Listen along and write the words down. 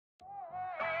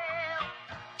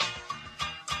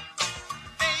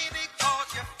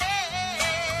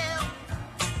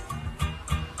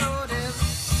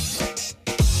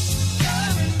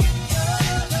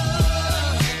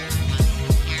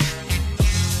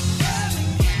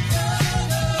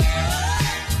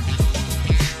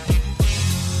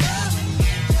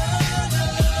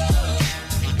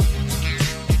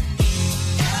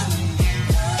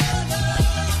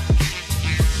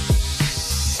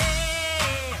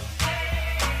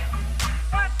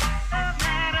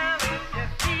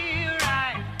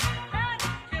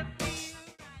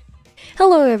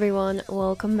Hello everyone,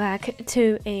 welcome back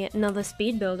to another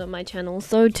speed build on my channel.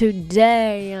 So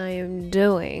today I am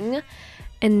doing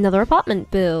another apartment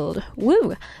build.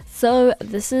 Woo! So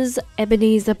this is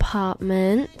Ebony's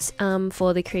apartment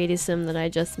for the creator sim that I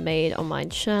just made on my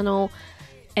channel.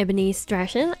 Ebony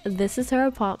Strashin. This is her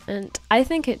apartment. I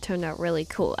think it turned out really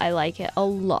cool. I like it a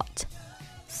lot.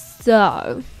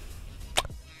 So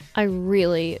I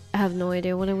really have no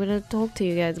idea what I'm going to talk to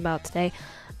you guys about today.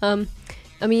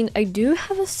 I mean, I do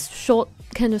have a short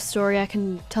kind of story I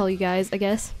can tell you guys, I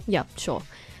guess. Yeah, sure.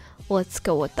 Let's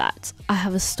go with that. I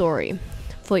have a story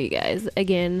for you guys.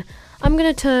 Again, I'm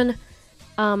gonna turn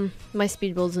my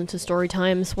speed builds into story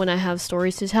times when I have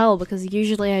stories to tell, because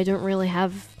usually I don't really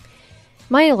have...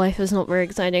 My life is not very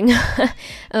exciting. I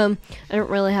don't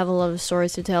really have a lot of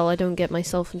stories to tell. I don't get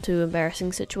myself into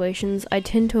embarrassing situations. I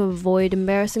tend to avoid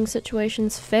embarrassing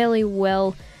situations fairly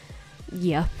well.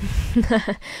 Yeah.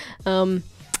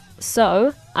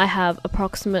 So I have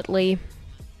approximately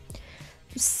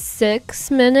 7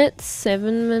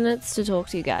 minutes to talk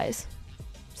to you guys.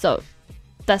 So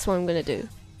that's what I'm gonna do.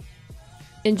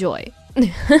 Enjoy.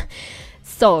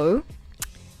 So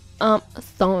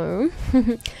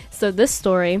this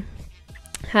story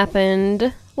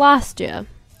happened last year.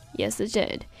 Yes, it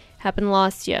did. Happened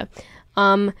last year.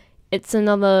 It's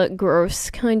another gross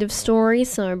kind of story,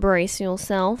 so brace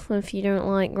yourself. If you don't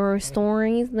like gross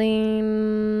stories,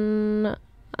 then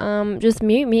just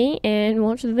mute me and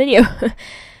watch the video.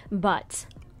 But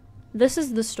this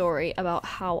is the story about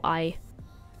how I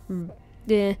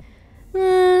didn't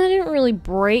really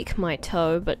break my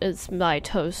toe, but it's my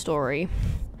toe story.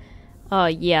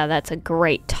 Yeah, that's a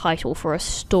great title for a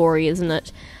story, isn't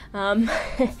it?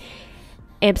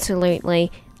 Absolutely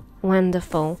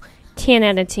wonderful. 10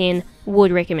 out of 10,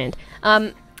 would recommend.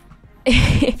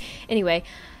 Anyway,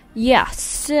 yeah,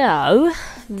 so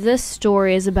this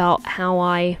story is about how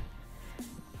I,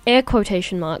 air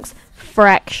quotation marks,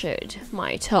 fractured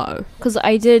my toe. Because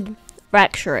I did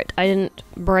fracture it. I didn't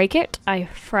break it, I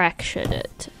fractured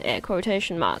it. Air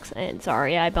quotation marks. And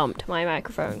sorry, I bumped my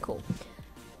microphone. Cool.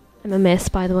 I'm a mess,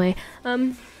 by the way.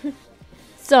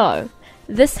 So...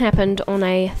 this happened on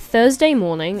a Thursday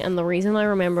morning, and the reason I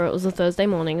remember it was a Thursday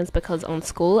morning is because on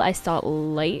school I start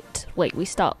late. Wait, we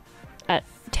start at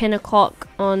 10 o'clock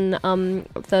on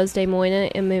Thursday morning.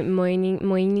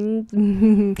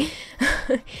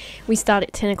 We start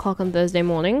at 10 o'clock on Thursday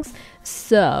mornings,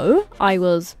 so I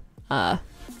was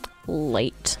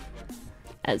late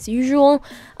as usual.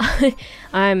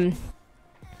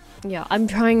 Yeah, I'm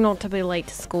trying not to be late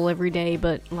to school every day,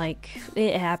 but, like,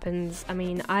 it happens. I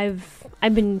mean, I've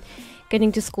been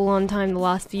getting to school on time the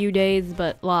last few days,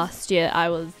 but last year I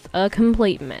was a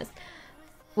complete mess.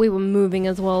 We were moving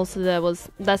as well, so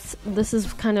this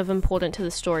is kind of important to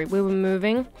the story. We were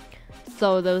moving,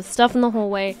 so there was stuff in the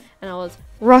hallway, and I was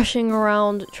rushing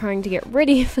around trying to get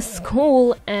ready for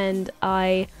school, and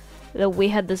we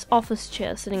had this office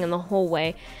chair sitting in the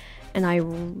hallway, and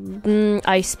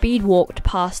I speed walked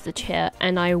past the chair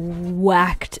and I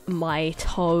whacked my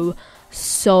toe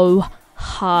so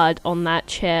hard on that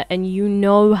chair, and you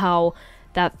know how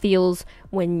that feels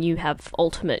when you have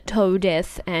ultimate toe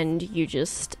death and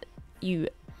you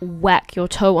whack your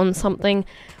toe on something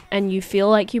and you feel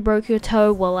like you broke your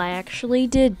toe. Well, I actually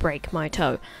did break my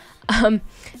toe. It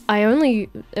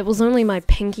was only my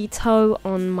pinky toe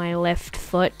on my left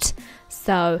foot,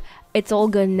 so it's all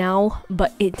good now,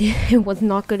 but it was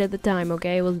not good at the time,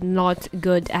 okay? It was not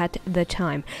good at the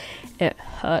time. It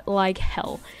hurt like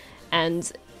hell.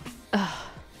 And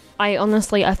I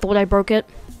thought I broke it.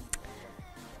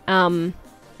 And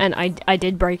I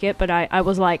did break it, but I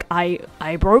was like,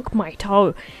 I broke my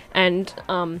toe. And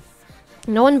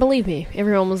no one believed me.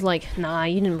 Everyone was like, nah,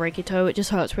 you didn't break your toe, it just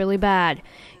hurts really bad.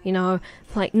 You know,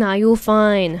 like, nah, you're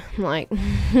fine. I'm like,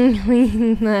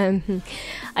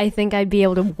 I think I'd be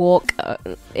able to walk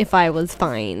if I was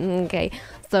fine, okay?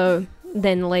 So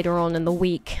then later on in the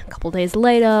week, a couple days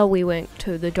later, we went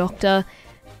to the doctor,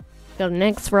 got an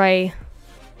x-ray.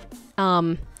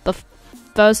 The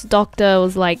first doctor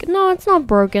was like, no, it's not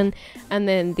broken. And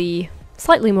then the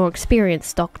slightly more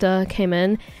experienced doctor came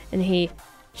in, and he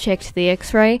checked the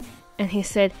x-ray, and he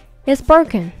said, it's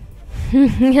broken.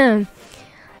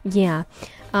 Yeah.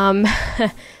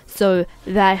 So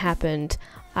that happened.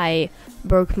 I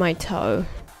broke my toe.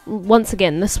 Once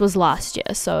again, this was last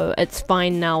year, so it's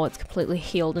fine now, it's completely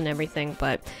healed and everything,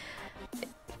 but it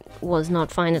was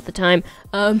not fine at the time.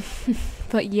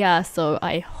 But yeah, so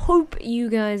I hope you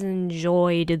guys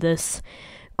enjoyed this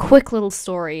quick little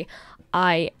story.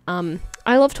 I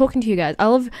love talking to you guys.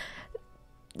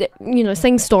 you know,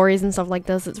 seeing stories and stuff like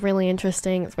this. It's really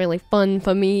interesting. It's really fun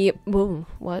for me. Whoa,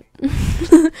 what?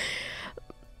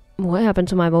 What happened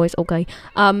to my voice? Okay.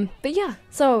 But yeah,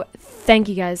 so thank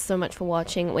you guys so much for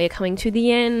watching. We're coming to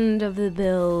the end of the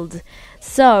build.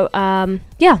 So,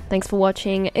 yeah, thanks for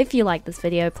watching. If you like this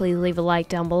video, please leave a like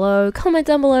down below. Comment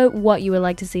down below what you would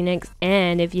like to see next.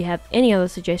 And if you have any other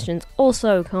suggestions,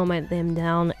 also comment them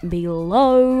down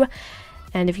below.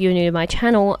 And if you're new to my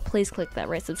channel, please click that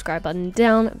red subscribe button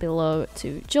down below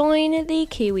to join the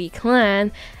Kiwi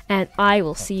clan. And I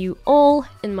will see you all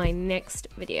in my next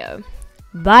video.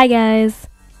 Bye guys!